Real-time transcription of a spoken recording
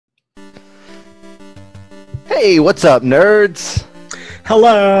Hey, what's up, nerds?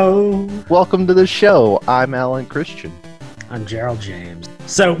 Hello. Welcome to the show. I'm Alan Christian. I'm Gerald James.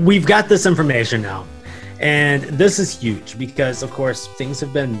 So we've got this information now, and this is huge because, of course, things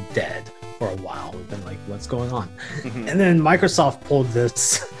have been dead for a while. We've been like, what's going on? Mhm. And then Microsoft pulled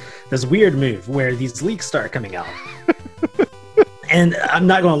this weird move where these leaks start coming out. And I'm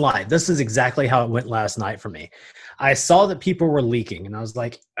not going to lie, this is exactly how it went last night for me. I saw that people were leaking, and I was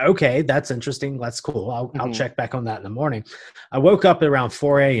like, okay, that's interesting. That's cool. I'll check back on that in the morning. I woke up at around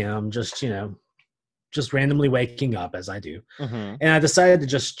 4 a.m., just randomly waking up as I do. Mhm. And I decided to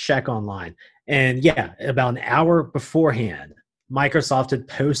just check online. And yeah, about an hour beforehand, Microsoft had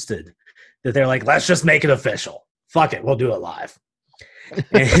posted that they're like, let's just make it official. Fuck it, we'll do it live.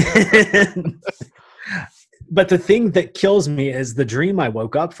 But the thing that kills me is the dream I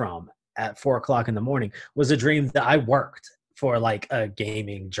woke up from at 4 o'clock in the morning was a dream that I worked for like a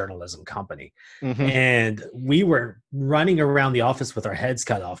gaming journalism company. Mhm. And we were running around the office with our heads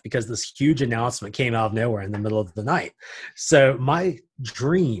cut off because this huge announcement came out of nowhere in the middle of the night. So my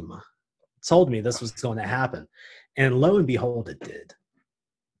dream told me this was going to happen. And lo and behold, it did.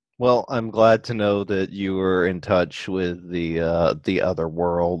 Well, I'm glad to know that you were in touch with the other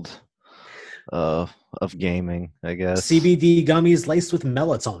world of gaming, I guess. CBD gummies laced with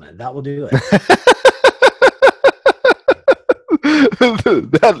melatonin. That will do it.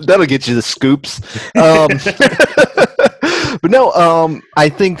 That'll get you the scoops. But no, I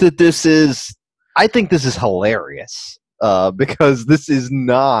think this is hilarious because this is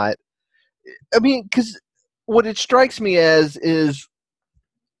not. I mean, because what it strikes me as is,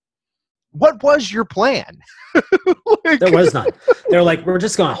 what was your plan? There was none. They're like, we're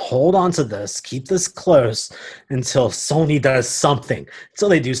just going to hold on to this, keep this close until Sony does something. Until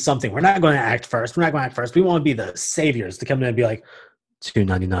they do something. We're not going to act first. We want to be the saviors to come in and be like,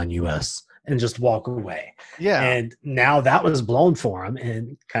 $2.99 US and just walk away. Yeah. And now that was blown for them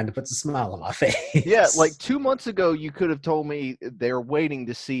and kind of puts a smile on my face. Yeah, like 2 months ago, you could have told me they're waiting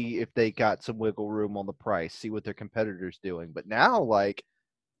to see if they got some wiggle room on the price, see what their competitors doing. But now, like,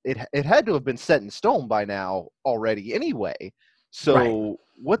 it had to have been set in stone by now already anyway. So Right.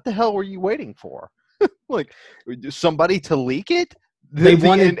 What the hell were you waiting for? Like, somebody to leak it? They The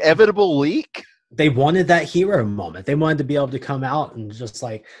wanted- inevitable leak? They wanted that hero moment. They wanted to be able to come out and just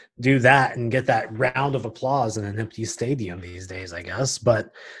like do that and get that round of applause in an empty stadium these days, I guess. But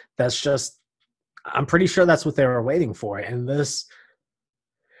that's just, I'm pretty sure that's what they were waiting for. And this,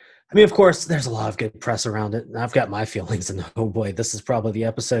 I mean, of course, there's a lot of good press around it. And I've got my feelings. And oh boy, this is probably the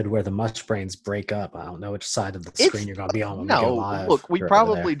episode where the much brains break up. I don't know which side of the screen you're going to be on when we go No, live. look, we or over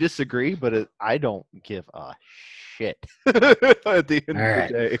probably there. disagree, but I don't give a shit at the end All of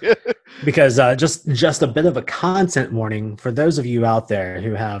right. the day. Because just a bit of a content warning for those of you out there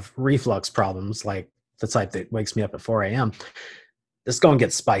who have reflux problems, like the type that wakes me up at 4 a.m., this is going to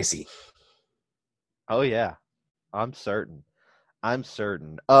get spicy. Oh yeah, I'm certain. I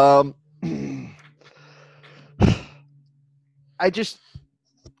just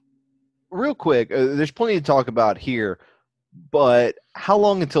real quick. There's plenty to talk about here, but how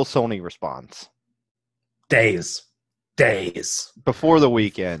long until Sony responds? Days. Before the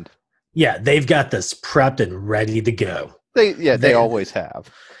weekend. Yeah, they've got this prepped and ready to go. They always have.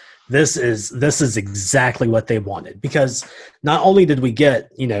 This is exactly what they wanted, because not only did we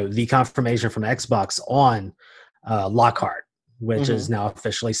get, the confirmation from Xbox on Lockhart, which is now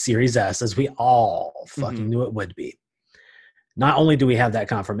officially Series S, as we all fucking knew it would be. Not only do we have that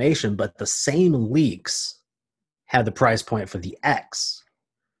confirmation, but the same leaks had the price point for the X.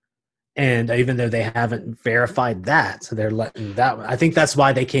 And even though they haven't verified that, so they're letting that one. I think that's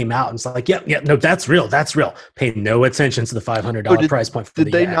why they came out and it's like, yep, no, that's real. Pay no attention to the $500 price point for the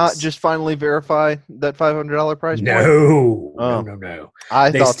X. Did they not just finally verify that $500 price point? No.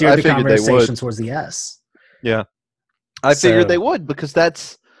 They steered the conversation towards the S. Yeah. I figured they would, because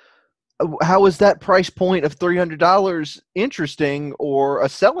how is that price point of $300 interesting or a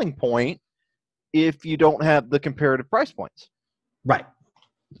selling point if you don't have the comparative price points? Right.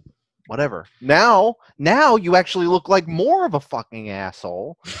 Whatever. Now you actually look like more of a fucking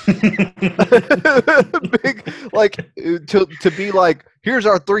asshole. To be like, here's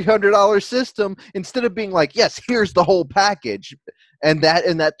our $300 system, instead of being like, yes, here's the whole package, and that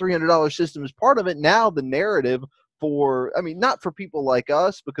 $300 system is part of it. Now the narrative not for people like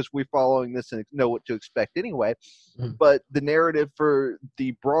us, because we're following this and know what to expect anyway, but the narrative for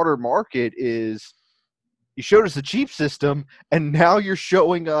the broader market is, you showed us the cheap system, and now you're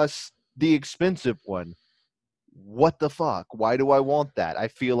showing us the expensive one. What the fuck? Why do I want that? I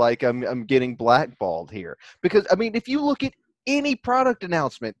feel like I'm getting blackballed here. Because, if you look at any product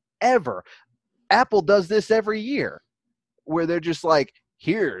announcement ever, Apple does this every year, where they're just like,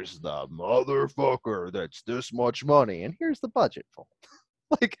 here's the motherfucker that's this much money, and here's the budget for it.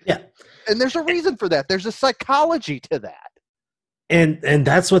 Like, Yeah. And there's a reason for that. There's a psychology to that. And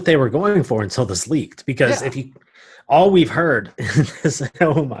that's what they were going for until this leaked. Because if you, all we've heard is,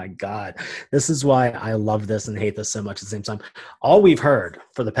 oh my God, this is why I love this and hate this so much at the same time. All we've heard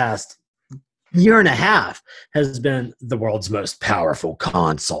for the past year and a half has been the world's most powerful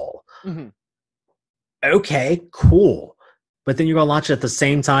console. Mm-hmm. Okay, cool. But then you're going to launch it at the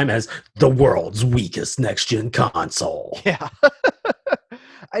same time as the world's weakest next-gen console. Yeah.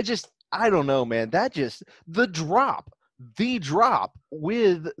 I don't know, man. The drop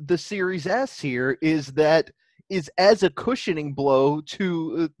with the Series S here is as a cushioning blow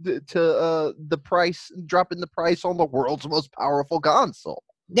to the price, dropping the price on the world's most powerful console.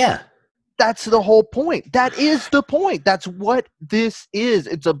 Yeah. That's the whole point. That is the point. That's what this is.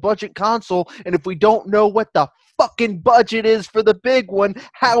 It's a budget console, and if we don't know what the fucking budget is for the big one,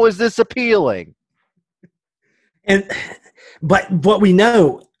 how is this appealing? But what we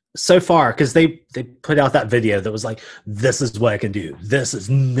know so far, because they put out that video that was like, this is what I can do. This is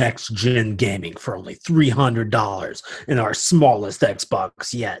next gen gaming for only $300 in our smallest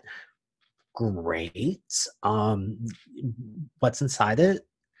Xbox yet. Great. What's inside it?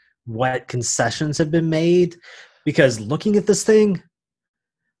 What concessions have been made? Because looking at this thing,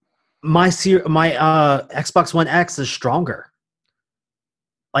 my Xbox One X is stronger.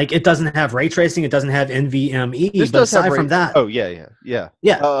 Like, it doesn't have ray tracing, it doesn't have NVMe. This but aside from that,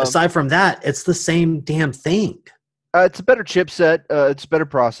 aside from that, it's the same damn thing. It's a better chipset. It's a better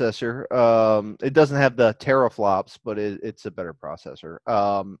processor. It doesn't have the teraflops, but it's a better processor.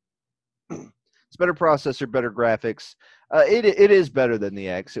 It's better processor, better graphics. It is better than the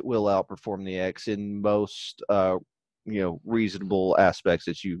X. It will outperform the X in most reasonable aspects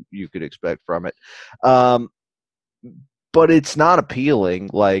that you could expect from it. But it's not appealing.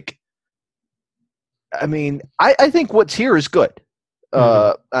 Like, I mean, I think what's here is good.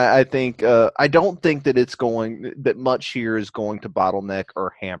 I think I don't think that much here is going to bottleneck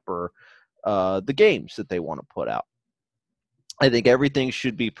or hamper the games that they want to put out. I think everything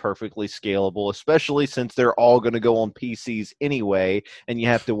should be perfectly scalable, especially since they're all going to go on PCs anyway, and you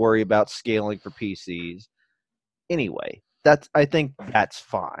have to worry about scaling for PCs anyway. I think that's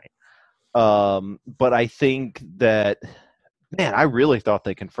fine. But I think that, man, I really thought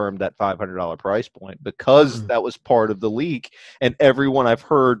they confirmed that $500 price point because that was part of the leak, and everyone I've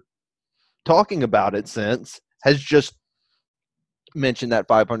heard talking about it since has just mentioned that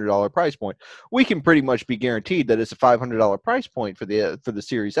 $500 price point. We can pretty much be guaranteed that it's a $500 price point for the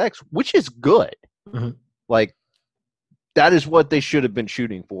Series X, which is good. Mm-hmm. Like, that is what they should have been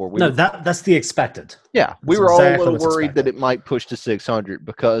shooting for. That's the expected. Yeah, we were all a little worried that it might push to 600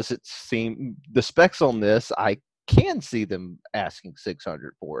 because it seemed the specs on this, I can see them asking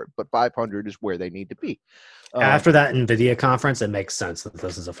 600 for it, but 500 is where they need to be. After that NVIDIA conference, it makes sense that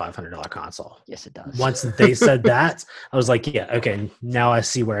this is a $500 console. Yes, it does. Once they said that, I was like, yeah, okay, now I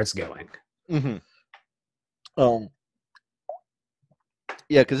see where it's going. Mm-hmm.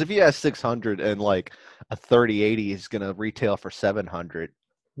 Yeah, because if you ask 600 and like a 3080 is going to retail for 700.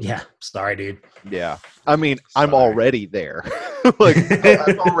 Yeah, sorry, dude. Yeah, I mean, I'm already there. Like,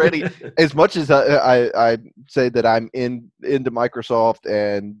 I'm already, as much as I say that I'm into Microsoft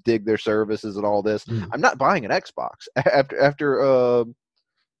and dig their services and all this, I'm not buying an Xbox.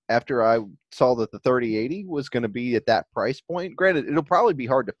 After I saw that the 3080 was going to be at that price point, granted, it'll probably be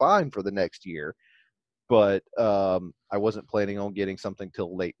hard to find for the next year, but I wasn't planning on getting something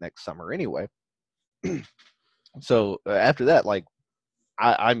till late next summer anyway. So after that, like,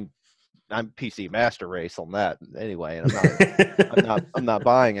 I'm PC master race on that anyway, and I'm not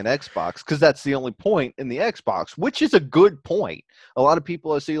buying an Xbox because that's the only point in the Xbox, which is a good point. A lot of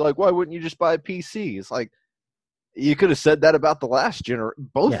people I see like, why wouldn't you just buy a PC? It's like, you could have said that about the last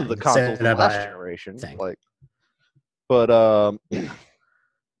both of the consoles in the last generation. Like, but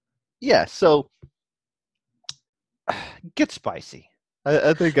yeah. So get spicy.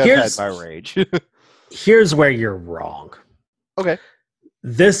 I think I've had my rage. Here's where you're wrong. Okay.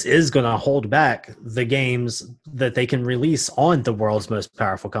 This is going to hold back the games that they can release on the world's most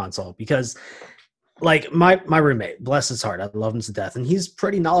powerful console because, like, my roommate, bless his heart, I love him to death, and he's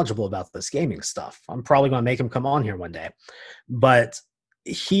pretty knowledgeable about this gaming stuff. I'm probably going to make him come on here one day. But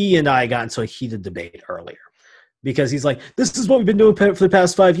he and I got into a heated debate earlier because he's like, this is what we've been doing for the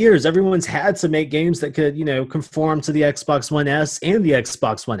past 5 years. Everyone's had to make games that could, conform to the Xbox One S and the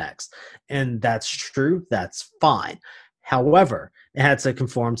Xbox One X. And that's true. That's fine. However, it had to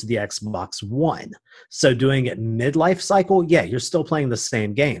conform to the Xbox One. So doing it mid-life cycle, yeah, you're still playing the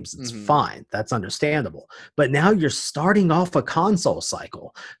same games. It's fine. That's understandable. But now you're starting off a console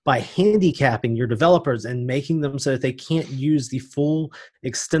cycle by handicapping your developers and making them so that they can't use the full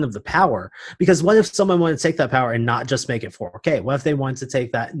extent of the power. Because what if someone wanted to take that power and not just make it 4K? What if they wanted to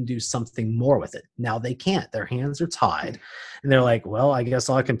take that and do something more with it? Now they can't. Their hands are tied. And they're like, well, I guess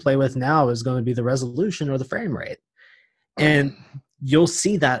all I can play with now is going to be the resolution or the frame rate. And you'll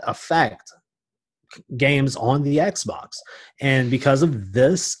see that affect games on the Xbox. And because of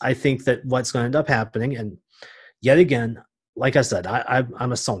this, I think that what's going to end up happening, and yet again, like I said,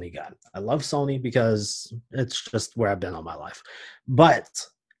 I'm a Sony guy. I love Sony because it's just where I've been all my life. But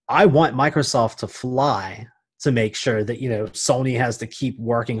I want Microsoft to fly to make sure that, Sony has to keep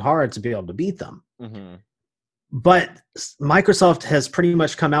working hard to be able to beat them. But Microsoft has pretty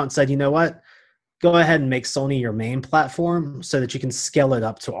much come out and said, you know what? Go ahead and make Sony your main platform so that you can scale it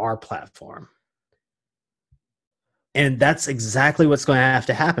up to our platform. And that's exactly what's going to have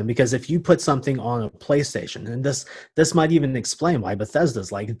to happen, because if you put something on a PlayStation, and this might even explain why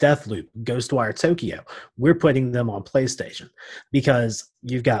Bethesda's like Deathloop, Ghostwire Tokyo, we're putting them on PlayStation because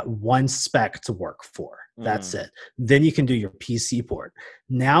you've got one spec to work for. That's it. Then you can do your PC port.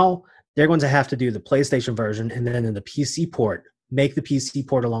 Now they're going to have to do the PlayStation version, and then in the PC port, make the PC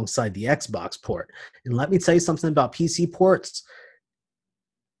port alongside the Xbox port. And let me tell you something about PC ports.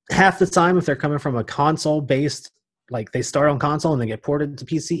 Half the time, if they're coming from a console-based, like they start on console and they get ported to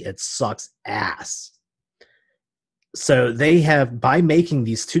PC, it sucks ass. So they have, by making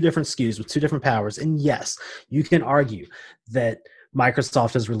these two different SKUs with two different powers, and yes, you can argue that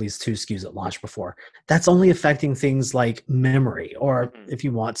Microsoft has released two SKUs at launch before. That's only affecting things like memory, or if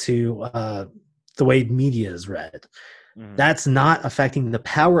you want to, the way media is read. That's not affecting the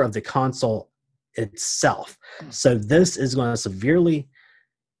power of the console itself. So this is going to severely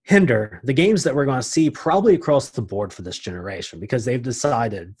hinder the games that we're going to see probably across the board for this generation, because they've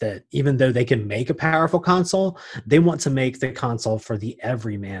decided that even though they can make a powerful console, they want to make the console for the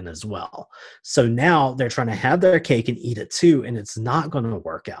everyman as well. So now they're trying to have their cake and eat it too, and it's not going to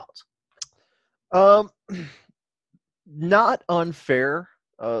work out. Not unfair.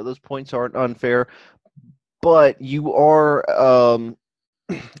 Those points aren't unfair. But you are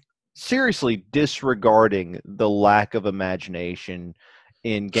seriously disregarding the lack of imagination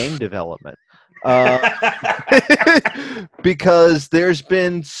in game development. Because there's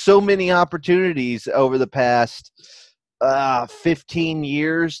been so many opportunities over the past 15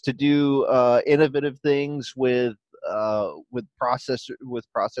 years to do innovative things with processor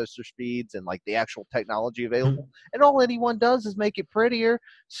speeds and like the actual technology available. And all anyone does is make it prettier.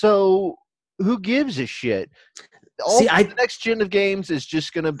 So who gives a shit? The next gen of games is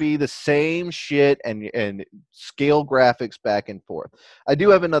just going to be the same shit and scale graphics back and forth. I do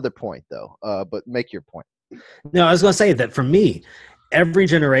have another point, though, but make your point. No, I was going to say that for me, every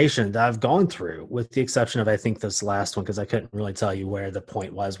generation that I've gone through, with the exception of, I think, this last one, because I couldn't really tell you where the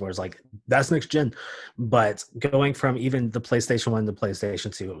point was, where it's like, that's next gen. But going from even the PlayStation 1 to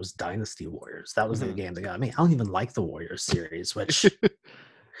PlayStation 2, it was Dynasty Warriors. That was the game that got me. I don't even like the Warriors series, which...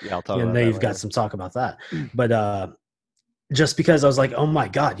 Yeah, I'll talk about that you've later. got some talk about that. But just because I was like, oh my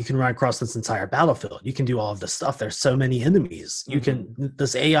God, you can run across this entire battlefield. You can do all of this stuff. There's so many enemies.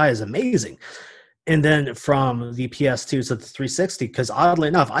 This AI is amazing. And then from the PS2 to the 360, because oddly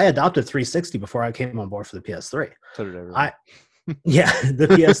enough, I adopted 360 before I came on board for the PS3. So did everyone. The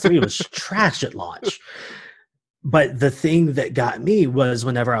PS3 was trash at launch. But the thing that got me was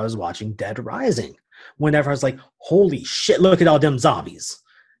whenever I was watching Dead Rising, whenever I was like, holy shit, look at all them zombies.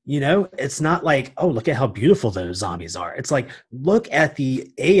 It's not like, oh, look at how beautiful those zombies are. It's like, look at the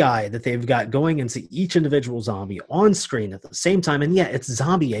AI that they've got going into each individual zombie on screen at the same time. And yeah, it's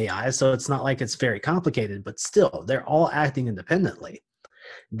zombie AI, so it's not like it's very complicated, but still, they're all acting independently.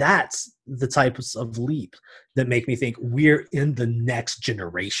 That's the types of leap that make me think we're in the next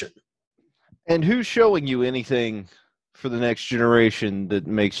generation. And who's showing you anything for the next generation that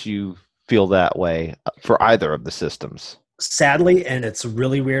makes you feel that way for either of the systems? Sadly, and it's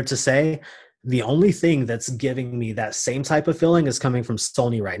really weird to say, the only thing that's giving me that same type of feeling is coming from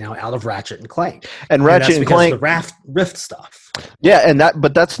Sony right now, out of Ratchet and Clank. And Ratchet and Clank, the Rift stuff. Yeah,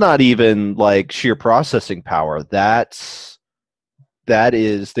 but that's not even like sheer processing power. That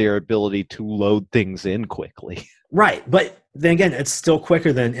is their ability to load things in quickly. Right, but then again, it's still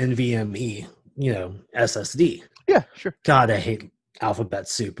quicker than NVMe, SSD. Yeah, sure. God, I hate alphabet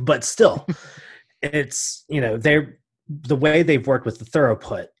soup, but still, it's the way they've worked with the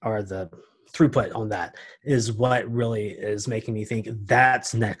throughput, or the throughput on that is what really is making me think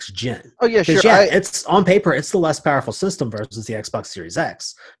that's next gen. Oh yeah, sure. Because yeah, it's on paper, it's the less powerful system versus the Xbox Series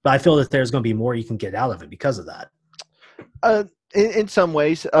X. But I feel that there's going to be more you can get out of it because of that. In some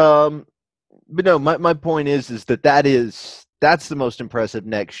ways, but no, my point is that's the most impressive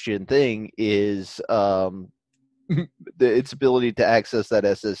next gen thing is its ability to access that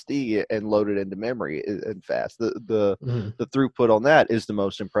SSD and load it into memory and fast. The throughput on that is the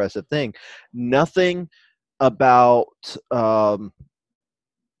most impressive thing. Nothing about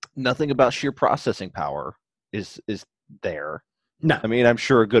sheer processing power is there. No, I mean, I'm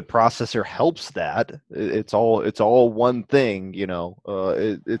sure a good processor helps that. It's all one thing, you know.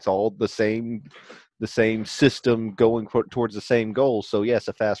 It's all the same system going towards the same goal. So yes,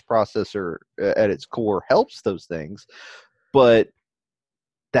 a fast processor at its core helps those things, but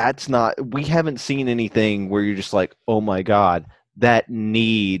that's not. We haven't seen anything where you're just like, oh my god, that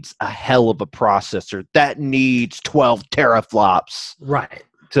needs a hell of a processor. That needs 12 teraflops, right?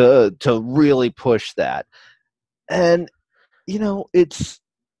 To really push that. And you know,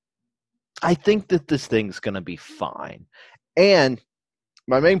 I think that this thing's going to be fine. And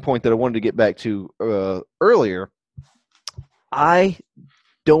my main point that I wanted to get back to earlier, I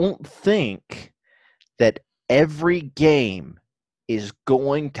don't think that every game is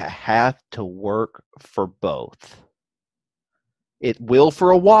going to have to work for both. It will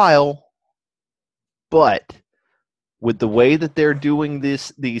for a while, but with the way that they're doing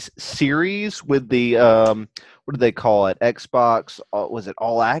these series with the what do they call it? Xbox was it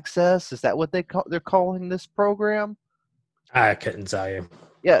All Access? Is that what they're calling this program? I couldn't tell you.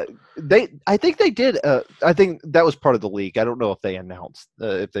 Yeah, I think they did. I think that was part of the leak. I don't know if they announced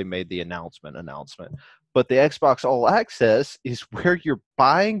if they made the announcement. But the Xbox All Access is where you're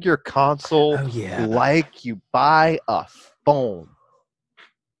buying your console like you buy a phone.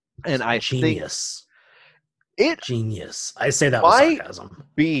 And I genius. Genius. I say that with sarcasm.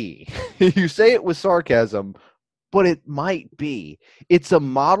 You say it with sarcasm, but it might be. It's a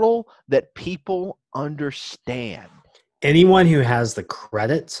model that people understand. Anyone who has the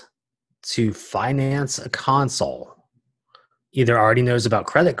credit to finance a console either already knows about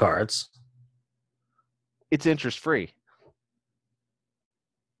credit cards. It's interest free.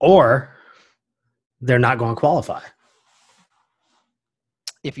 Or they're not going to qualify.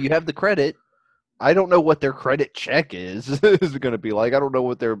 If you have the credit, I don't know what their credit check is going to be like. I don't know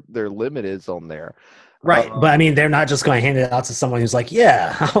what their limit is on there. Right. But I mean, they're not just going to hand it out to someone who's like,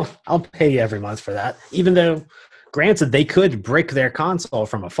 yeah, I'll pay you every month for that. Even though, granted, they could brick their console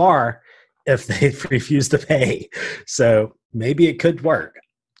from afar if they refuse to pay. So maybe it could work.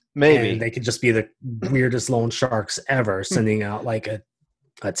 Maybe. And they could just be the weirdest loan sharks ever sending out like a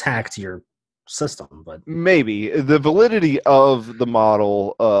attack to your system. But maybe the validity of the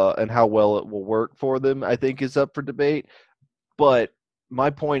model and how well it will work for them, I think, is up for debate. But my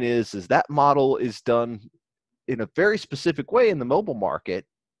point is that model is done in a very specific way in the mobile market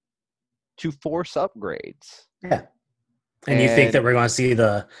to force upgrades. Yeah. And you think that we're going to see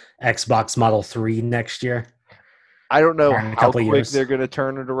the Xbox Model 3 next year? I don't know how quick they're going to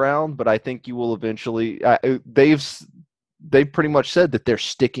turn it around, but I think you will eventually. They've pretty much said that they're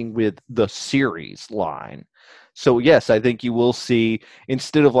sticking with the series line. So yes, I think you will see,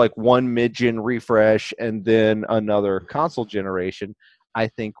 instead of like one mid-gen refresh and then another console generation, I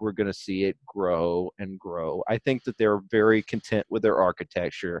think we're going to see it grow and grow. I think that they're very content with their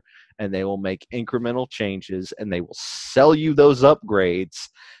architecture, and they will make incremental changes, and they will sell you those upgrades.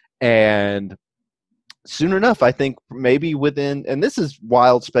 And soon enough, I think maybe within, and this is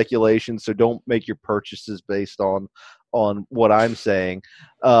wild speculation, so don't make your purchases based on what I'm saying.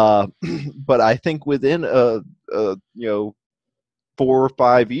 But I think within 4 or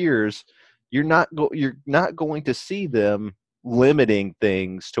 5 years, you're not going to see them limiting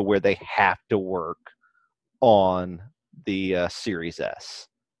things to where they have to work on the Series S.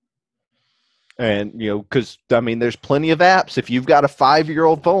 And, because, I mean, there's plenty of apps. If you've got a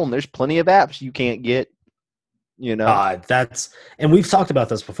 5-year-old phone, there's plenty of apps you can't get, and we've talked about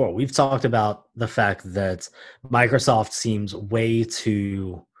this before. We've talked about the fact that Microsoft seems way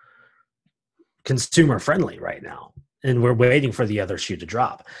too consumer friendly right now. And we're waiting for the other shoe to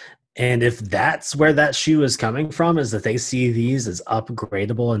drop. And if that's where that shoe is coming from, is that they see these as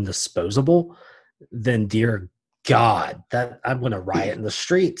upgradable and disposable, then dear God, that I'm going to riot in the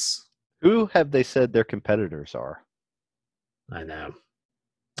streets. Who have they said their competitors are? I know.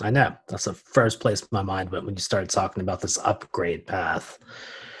 That's the first place my mind went when you started talking about this upgrade path.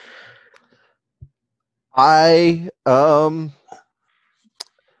 I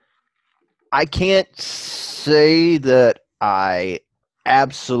can't say that I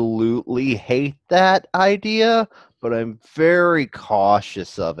absolutely hate that idea, but I'm very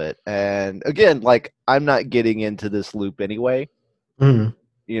cautious of it. And again, like, I'm not getting into this loop anyway. Mm.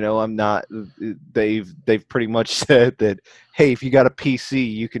 I'm not. They've pretty much said that, hey, if you got a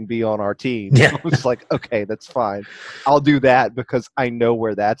PC, you can be on our team. So Yeah. I'm just like, okay, that's fine. I'll do that because I know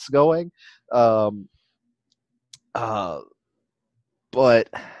where that's going. Um, uh, but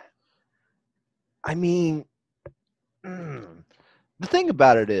I mean, the thing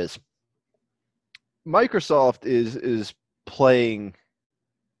about it is, Microsoft is playing.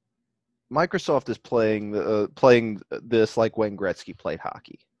 Microsoft is playing this like Wayne Gretzky played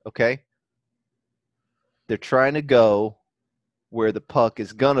hockey. Okay, they're trying to go where the puck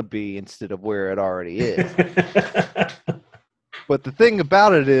is gonna be instead of where it already is. But the thing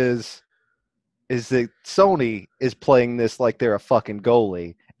about it is that Sony is playing this like they're a fucking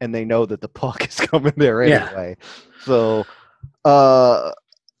goalie, and they know that the puck is coming there Yeah. anyway. So,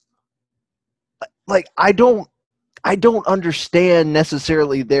 like, I don't understand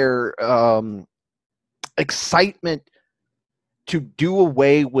necessarily their excitement to do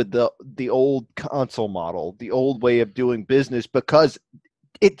away with the old console model, the old way of doing business, because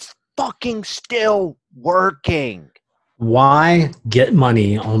it's fucking still working. Why get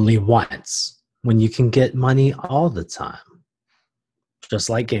money only once when you can get money all the time? Just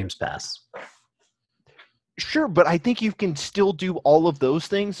like Games Pass. Sure, but I think you can still do all of those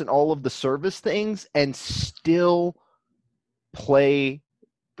things and all of the service things and still play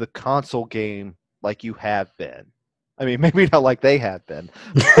the console game like you have been. I mean, maybe not like they have been.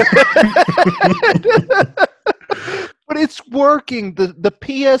 But it's working. The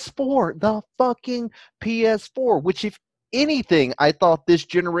PS4, the fucking PS4, which, if anything, I thought this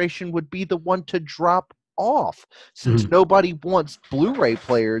generation would be the one to drop off, since nobody wants Blu-ray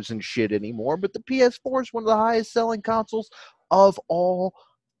players and shit anymore. But the PS4 is one of the highest selling consoles of all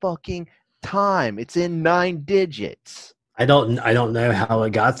fucking time. It's in 9 digits. I don't know how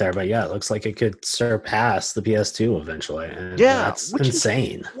it got there, but yeah, it looks like it could surpass the PS2 eventually. And Yeah, that's which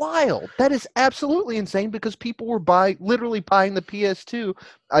insane. is wild. That is absolutely insane, because people were literally buying the PS2.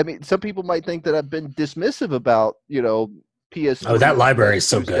 I mean, some people might think that I've been dismissive about, PS3 Oh, that and library is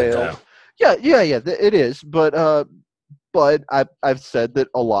so PS2 good sales. though. Yeah, it is. But I've said that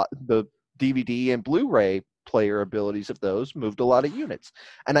a lot, the DVD and Blu-ray player abilities of those moved a lot of units,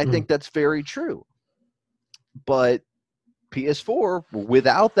 and I think that's very true. But PS4,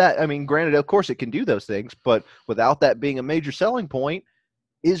 without that, I mean, granted, of course, it can do those things, but without that being a major selling point,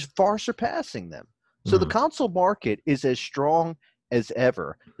 is far surpassing them. So the console market is as strong as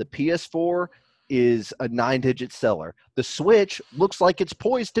ever. The PS4 is a 9-digit seller. The Switch looks like it's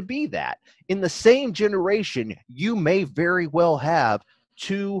poised to be that. In the same generation, you may very well have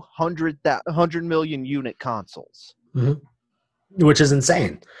 200 million unit consoles. Which is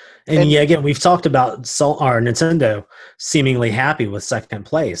insane. And yeah, again, we've talked about our Nintendo seemingly happy with second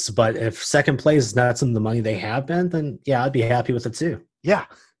place, but if second place is not some of the money they have been, then yeah, I'd be happy with it too. Yeah,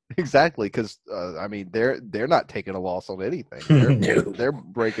 exactly. Because I mean, they're not taking a loss on anything. They're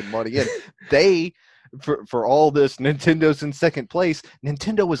breaking money in. They, for all this, Nintendo's in second place.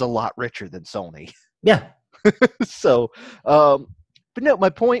 Nintendo is a lot richer than Sony. Yeah. So, but no, my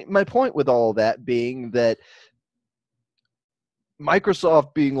point with all of that being that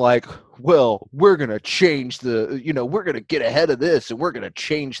Microsoft being like, well, we're going to change we're going to get ahead of this and we're going to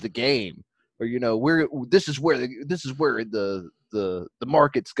change the game, or this is where the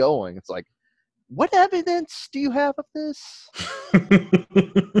market's going. It's like, what evidence do you have of this?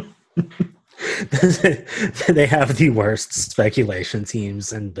 They have the worst speculation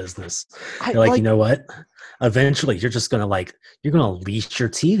teams in business. They're like, you know what? Eventually, you're just gonna lease your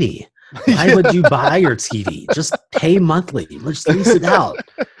TV. Why would you buy your TV? Just pay monthly. Let's lease it out.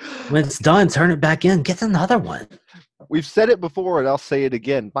 When it's done, turn it back in. Get another one. We've said it before, and I'll say it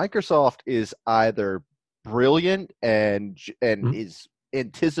again. Microsoft is either brilliant and is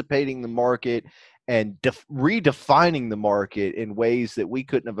anticipating the market and redefining the market in ways that we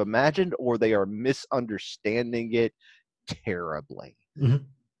couldn't have imagined, or they are misunderstanding it terribly.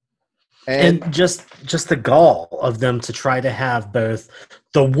 And just the gall of them to try to have both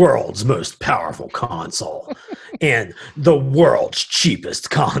the world's most powerful console and the world's cheapest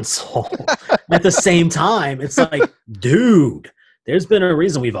console at the same time. It's like, dude, there's been a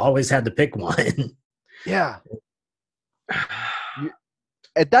reason we've always had to pick one. Yeah.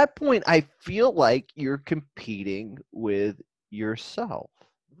 At that point, I feel like you're competing with yourself.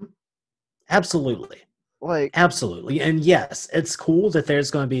 Absolutely. Absolutely. And yes, it's cool that there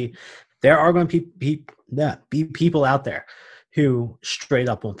are going to be people out there who straight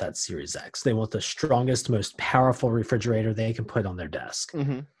up want that Series X. They want the strongest, most powerful refrigerator they can put on their desk.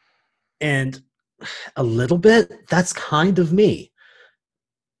 Mm-hmm. And a little bit, that's kind of me.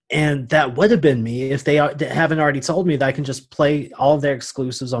 And that would have been me if they haven't already told me that I can just play all of their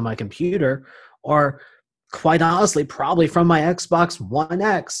exclusives on my computer, or quite honestly, probably from my Xbox One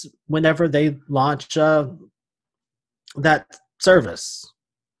X whenever they launch that service.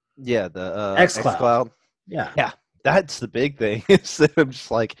 Yeah, the xCloud. xCloud. Yeah. Yeah, that's the big thing. Is that I'm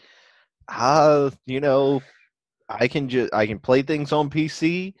just like, you know, I can play things on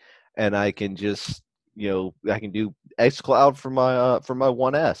PC, and I can just I can do xCloud for my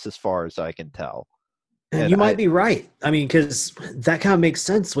One S as far as I can tell. And And you might be right. I mean, because that kind of makes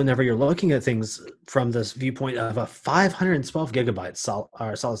sense whenever you're looking at things from this viewpoint of a 512 gigabyte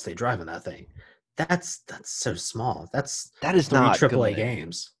solid state drive in that thing. That's so small. That's that is 3 not AAA good.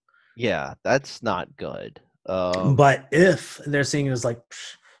 games. Yeah, that's not good. But if they're seeing it as like,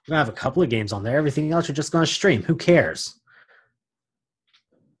 you're going to have a couple of games on there, everything else you're just going to stream. Who cares?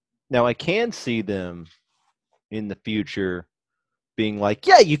 Now I can see them in the future being like,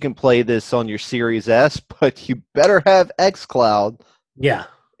 yeah, you can play this on your Series S, but you better have xCloud. Yeah.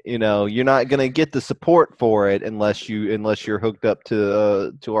 You're not going to get the support for it unless you're hooked up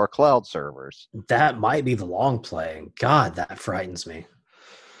to our cloud servers. That might be the long play. God, that frightens me.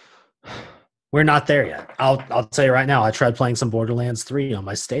 We're not there yet. I'll tell you right now, I tried playing some Borderlands 3 on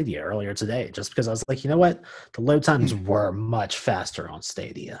my Stadia earlier today just because I was like, you know what? The load times were much faster on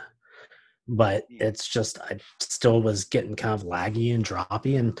Stadia. But it's just, I still was getting kind of laggy and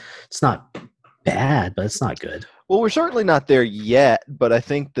droppy, and it's not bad, but it's not good. Well, we're certainly not there yet, but I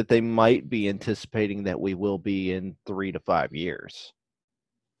think that they might be anticipating that we will be in 3 to 5 years.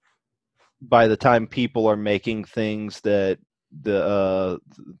 By the time people are making things that the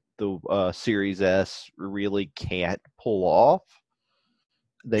Series S really can't pull off,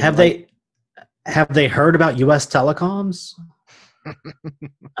 Have they heard about U.S. telecoms?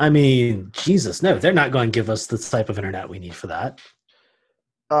 I mean, Jesus, no, they're not going to give us the type of internet we need for that.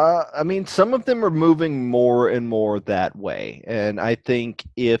 I mean, some of them are moving more and more that way. And I think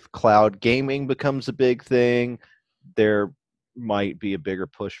if cloud gaming becomes a big thing, there might be a bigger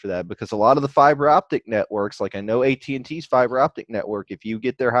push for that, because a lot of the fiber optic networks, like I know AT&T's fiber optic network, if you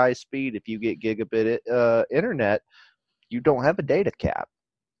get their high speed, if you get gigabit internet, you don't have a data cap.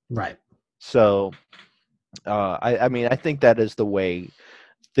 Right. So, I mean, I think that is the way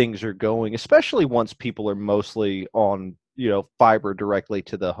things are going, especially once people are mostly on fiber directly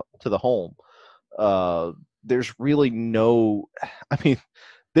to the home. There's really no, I mean,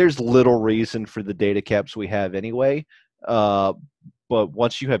 there's little reason for the data caps we have anyway. But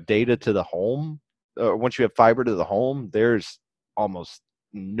once you have data to the home, or once you have fiber to the home, there's almost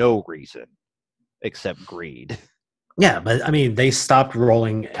no reason except greed. Yeah, but I mean, they stopped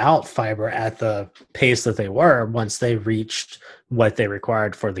rolling out fiber at the pace that they were once they reached what they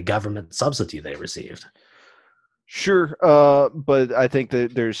required for the government subsidy they received. Sure, but I think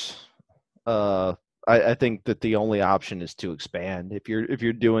that there's, I think that the only option is to expand. If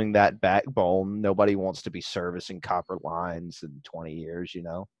you're doing that backbone, nobody wants to be servicing copper lines in 20 years,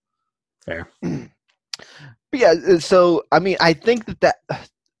 Fair. But yeah, so I mean, I think that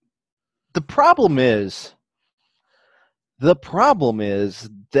the problem is that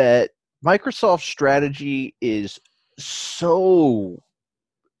Microsoft's strategy is so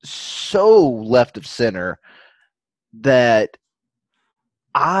left of center that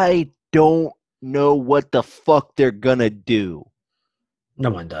I don't know what the fuck they're gonna do.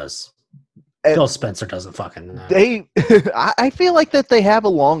 No one does. And Phil Spencer doesn't fucking know. I feel like that they have a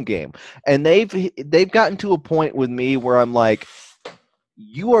long game, and they've gotten to a point with me where I'm like,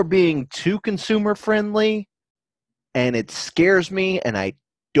 you are being too consumer friendly, and it scares me, and I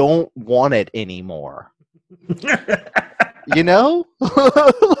don't want it anymore. Just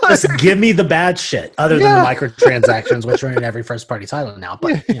give me the bad shit, other than the microtransactions, which are in every first-party title now.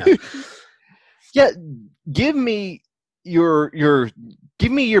 But yeah, give me your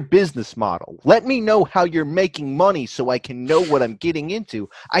business model. Let me know how you're making money so I can know what I'm getting into.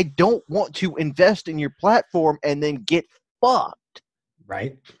 I don't want to invest in your platform and then get fucked.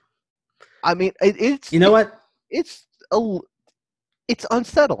 Right. I mean, what? It's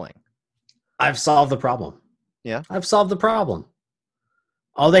unsettling. I've solved the problem. Yeah. I've solved the problem.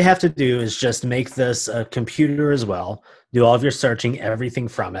 All they have to do is just make this a computer as well, do all of your searching, everything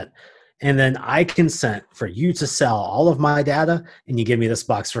from it, and then I consent for you to sell all of my data, and you give me this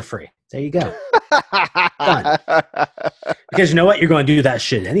box for free. There you go. Done. Because you know what? You're going to do that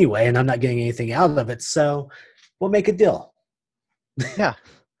shit anyway, and I'm not getting anything out of it, so we'll make a deal. Yeah.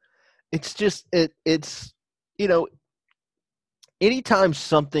 It's just, anytime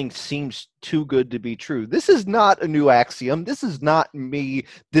something seems too good to be true, this is not a new axiom. This is not me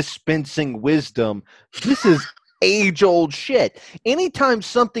dispensing wisdom. This is age-old shit. Anytime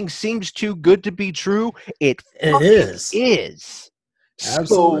something seems too good to be true, it fucking is.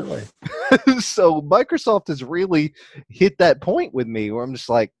 Absolutely. So Microsoft has really hit that point with me where I'm just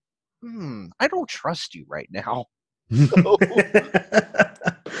like, I don't trust you right now. So,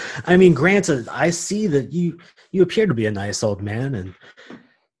 I mean, granted, I see that you appear to be a nice old man, and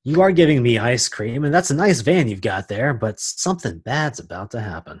you are giving me ice cream, and that's a nice van you've got there, but something bad's about to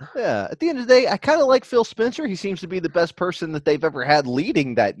happen. yeah, at the end of the day, I kind of like Phil Spencer. He seems to be the best person that they've ever had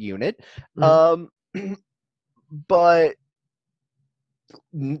leading that unit. Mhm. But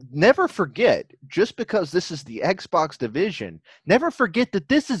never forget, just because this is the Xbox division, never forget that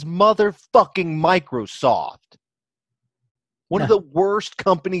this is motherfucking Microsoft. One of the worst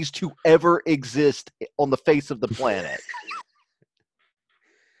companies to ever exist on the face of the planet.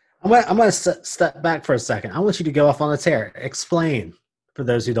 I'm going to step back for a second. I want you to go off on a tear. Explain, for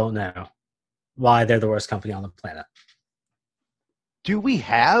those who don't know, why they're the worst company on the planet. Do we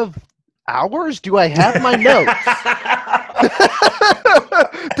have hours? Do I have my notes?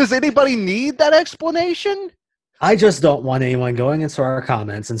 Does anybody need that explanation? I just don't want anyone going into our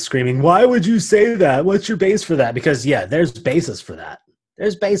comments and screaming, "Why would you say that? What's your base for that?" Because there's basis for that.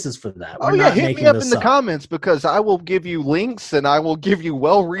 There's basis for that. We're not hit me making up this in the up. comments, because I will give you links and I will give you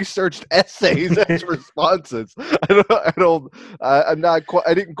well-researched essays as responses. I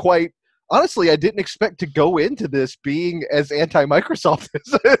didn't quite. Honestly, I didn't expect to go into this being as anti-Microsoft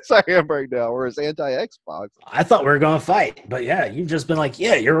as I am right now, or as anti-Xbox. I thought we were going to fight, but you've just been like,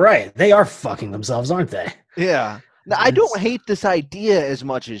 yeah, you're right. They are fucking themselves, aren't they? Yeah. Now, I don't hate this idea as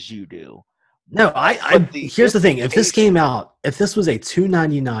much as you do. No, here's the thing. If this came out, if this was a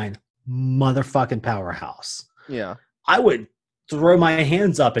 $2.99 motherfucking powerhouse, yeah, I would throw my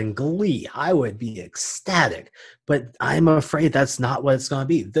hands up in glee. I would be ecstatic. But I'm afraid that's not what it's going to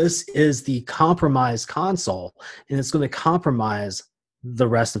be. This is the compromised console, and it's going to compromise the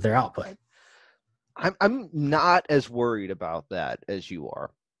rest of their output. I'm not as worried about that as you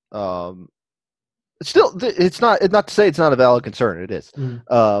are. Still, it's not to say it's not a valid concern. It is.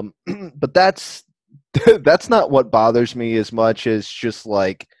 But that's not what bothers me as much as just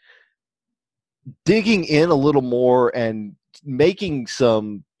like digging in a little more and making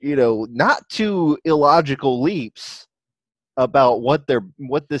some, not too illogical leaps about what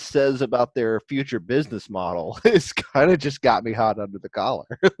this says about their future business model. It's kind of just got me hot under the collar.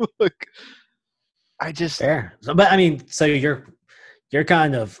 Look, Fair. But I mean, so you're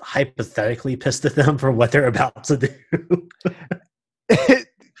kind of hypothetically pissed at them for what they're about to do.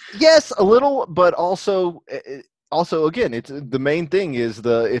 Yes, a little, but also again, it's the main thing is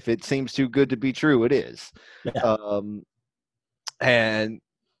if it seems too good to be true, it is. Yeah. And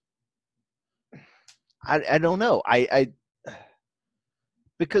I don't know.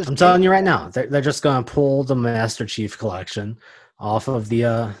 Because I'm telling you right now, they're just going to pull the Master Chief Collection off of the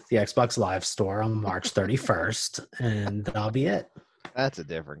Xbox Live Store on March 31st, and that'll be it. That's a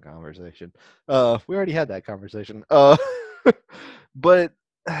different conversation. We already had that conversation. But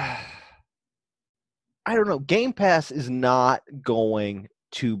I don't know. Game Pass is not going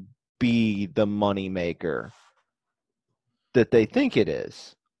to be the moneymaker that they think it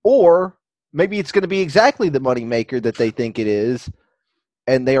is. Or maybe it's going to be exactly the moneymaker that they think it is,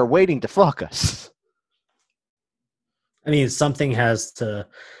 and they are waiting to fuck us. I mean, something has to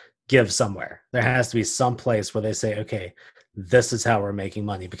give somewhere. There has to be some place where they say, okay, this is how we're making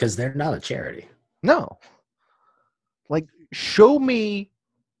money, because they're not a charity. No. Like, show me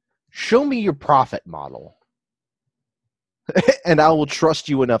your profit model, and I will trust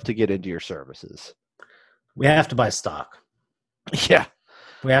you enough to get into your services. We have to buy stock. Yeah.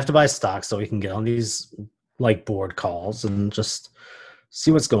 We have to buy stock so we can get on these like board calls and just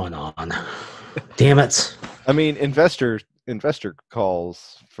see what's going on. Damn it. I mean, investor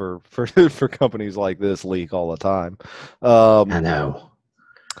calls for companies like this leak all the time. I know.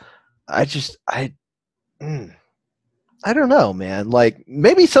 I don't know, man. Like,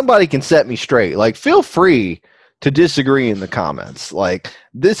 maybe somebody can set me straight. Like, feel free to disagree in the comments. Like,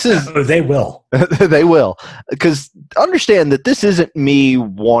 this is they will. They will, because understand that this isn't me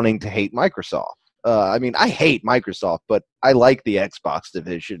wanting to hate Microsoft. I mean, I hate Microsoft, but I like the Xbox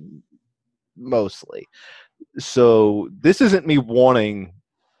division mostly. So this isn't me wanting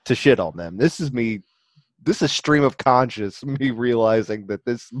to shit on them. This is stream of conscious, me realizing that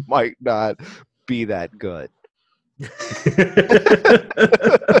this might not be that good.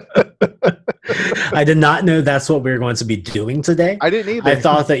 I did not know that's what we were going to be doing today. I didn't either. I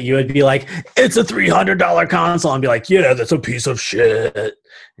thought that you would be like, it's a $300 console, and be like, yeah, that's a piece of shit.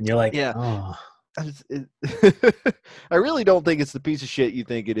 And you're like, Yeah. oh. I really don't think it's the piece of shit you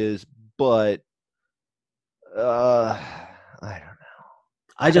think it is, but I don't know.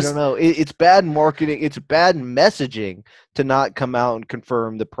 I don't know. It's bad marketing. It's bad messaging to not come out and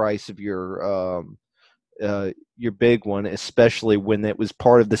confirm the price of your big one, especially when it was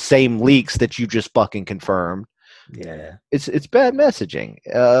part of the same leaks that you just fucking confirmed. Yeah, it's bad messaging.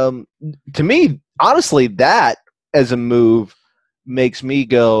 To me, honestly, that as a move makes me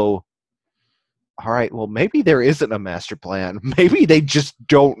go, all right, well, maybe there isn't a master plan. Maybe they just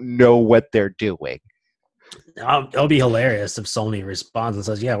don't know what they're doing. It'll be hilarious if Sony responds and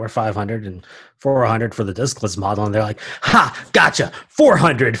says, yeah, we're 500 and 400 for the discless model. And they're like, ha, gotcha,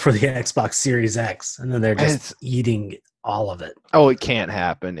 400 for the Xbox Series X. And then they're just eating all of it. Oh, it can't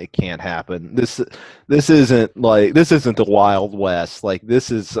happen. It can't happen. This isn't the Wild West. Like, this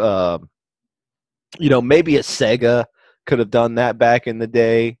is, maybe a Sega could have done that back in the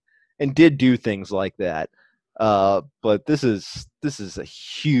day and did do things like that. But this is a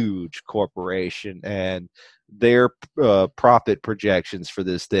huge corporation, and their profit projections for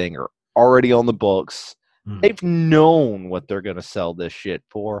this thing are already on the books. They've known what they're going to sell this shit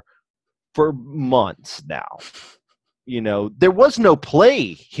for months now. There was no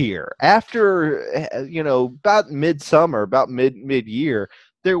play here after, about midsummer, about mid-year,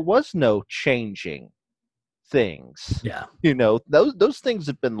 there was no changing things. Yeah. Those things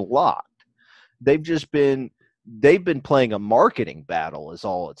have been locked. They've been playing a marketing battle is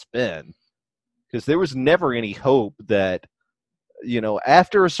all it's been, because there was never any hope that,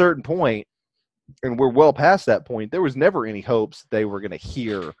 after a certain point, and we're well past that point, there was never any hopes they were going to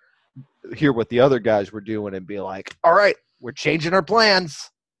hear what the other guys were doing and be like, all right, we're changing our plans.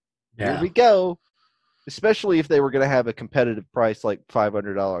 Yeah. Here we go. Especially if they were going to have a competitive price like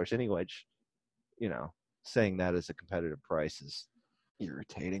 $500 anyway. Saying that as a competitive price is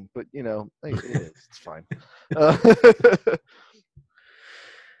irritating, but it is. It's fine.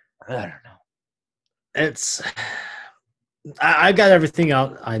 I don't know. I got everything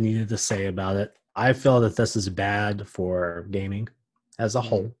out I needed to say about it. I feel that this is bad for gaming as a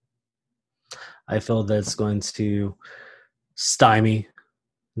whole. I feel that it's going to stymie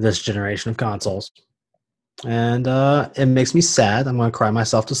this generation of consoles. And it makes me sad. I'm going to cry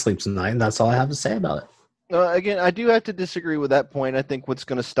myself to sleep tonight, and that's all I have to say about it. Again, I do have to disagree with that point. I think what's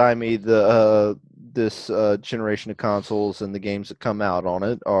going to stymie this generation of consoles and the games that come out on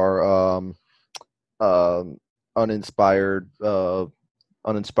it are uninspired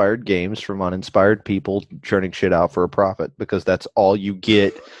games from uninspired people churning shit out for a profit, because that's all you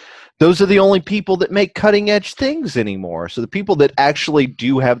get. Those are the only people that make cutting edge things anymore. So the people that actually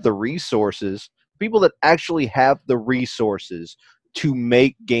do have the resources, to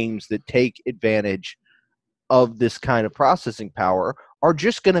make games that take advantage of this kind of processing power, are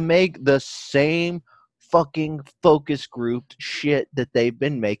just going to make the same fucking focus grouped shit that they've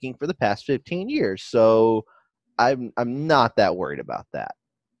been making for the past 15 years. So I'm not that worried about that.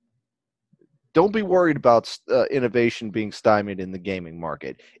 Don't be worried about innovation being stymied in the gaming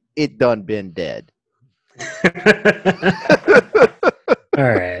market. It done been dead. All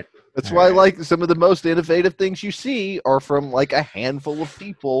right. That's why, like, some of the most innovative things you see are from like a handful of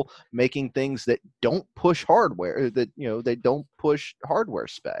people making things that don't push hardware, they don't push hardware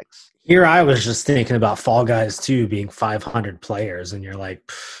specs. Here I was just thinking about Fall Guys 2 being 500 players, and you're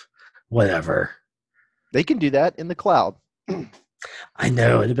like, whatever. They can do that in the cloud. I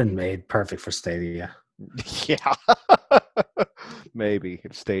know, it'd have been made perfect for Stadia. Yeah. Maybe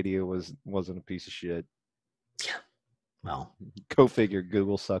if Stadia wasn't a piece of shit. Yeah. Well, go figure.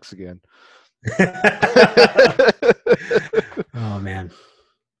 Google sucks again. Oh man.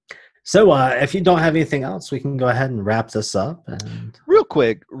 So if you don't have anything else, we can go ahead and wrap this up. And real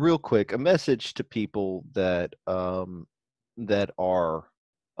quick, a message to people that are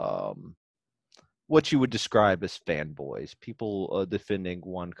what you would describe as fanboys, people defending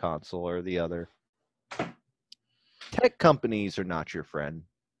one console or the other. Tech companies are not your friend.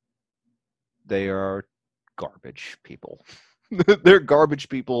 They are garbage people. They're garbage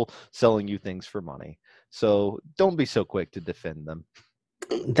people selling you things for money. So don't be so quick to defend them.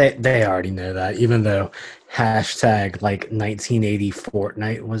 They already know that, even though hashtag like 1980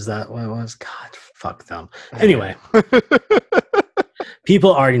 Fortnite was that what it was? God, fuck them. Anyway,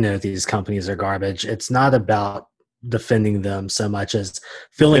 people already know these companies are garbage. It's not about defending them so much as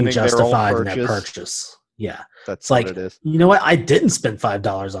feeling justified in their purchase. Yeah. That's like, what it is. You know what? I didn't spend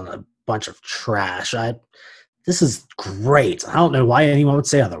 $5 on a bunch of trash. This is great. I don't know why anyone would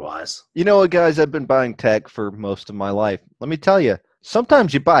say otherwise. You know what, guys? I've been buying tech for most of my life. Let me tell you,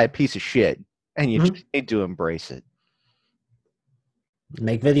 sometimes you buy a piece of shit and you just need to embrace it.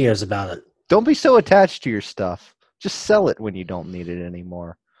 Make videos about it. Don't be so attached to your stuff. Just sell it when you don't need it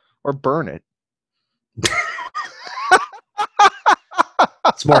anymore, or burn it.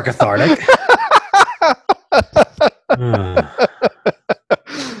 It's more cathartic.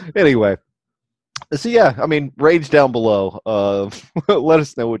 Anyway, so yeah, I mean, rage down below. Let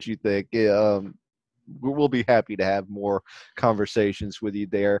us know what you think. We'll be happy to have more conversations with you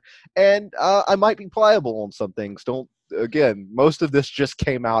there, and I might be pliable on some things. Again, most of this just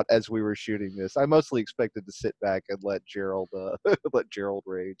came out as we were shooting this. I mostly expected to sit back and let Gerald let Gerald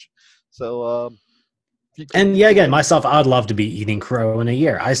rage. So and yeah, again, myself, I'd love to be eating crow in a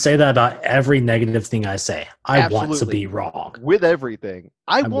year. I say that about every negative thing I say. I want to be wrong with everything.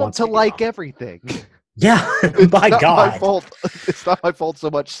 I want to like everything. Yeah, by God. My fault. It's not my fault so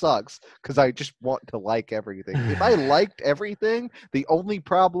much sucks, because I just want to like everything. If I liked everything, the only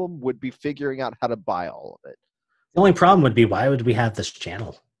problem would be figuring out how to buy all of it. The only problem would be, why would we have this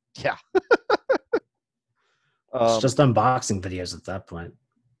channel? Yeah. It's just unboxing videos at that point.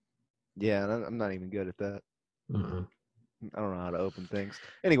 Yeah, and I'm not even good at that. Mm-mm. I don't know how to open things.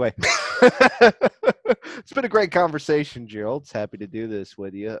 Anyway, it's been a great conversation, Gerald. It's happy to do this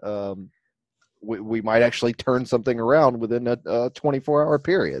with you. We might actually turn something around within a 24-hour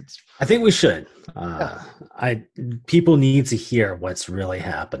period. I think we should. People need to hear what's really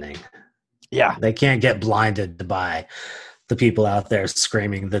happening. Yeah. They can't get blinded by the people out there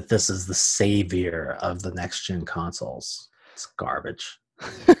screaming that this is the savior of the next-gen consoles. It's garbage.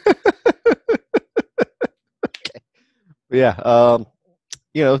 Okay. Yeah.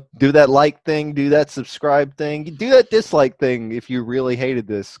 Do that like thing, do that subscribe thing, do that dislike thing if you really hated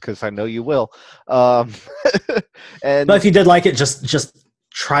this, because I know you will. But if you did like it, just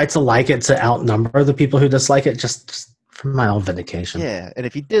try to like it to outnumber the people who dislike it, just for my own vindication. Yeah, and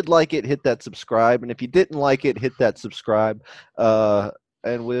if you did like it, hit that subscribe, and if you didn't like it, hit that subscribe.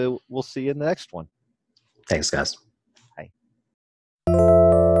 And we'll see you in the next one. Thanks, guys.